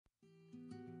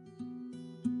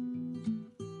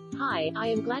Hi, I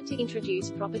am glad to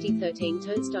introduce Property 13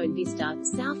 Turnstone Vista,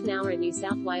 South Nowra, New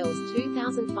South Wales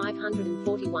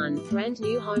 2541, brand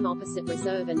new home opposite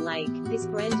Reserve and Lake. This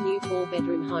brand new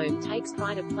 4-bedroom home takes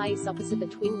pride of place opposite the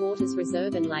Twin Waters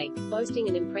Reserve and Lake, boasting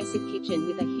an impressive kitchen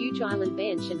with a huge island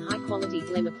bench and high-quality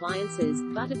glam appliances.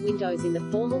 Buttered windows in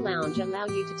the formal lounge allow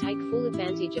you to take full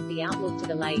advantage of the outlook to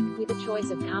the lake, with a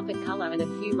choice of carpet color and a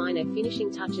few minor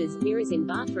finishing touches. Mirrors in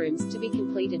bathrooms to be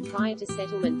completed prior to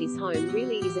settlement. This home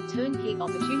really is a turnkey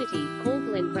opportunity. Call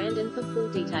Glenn Brandon for full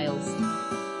details.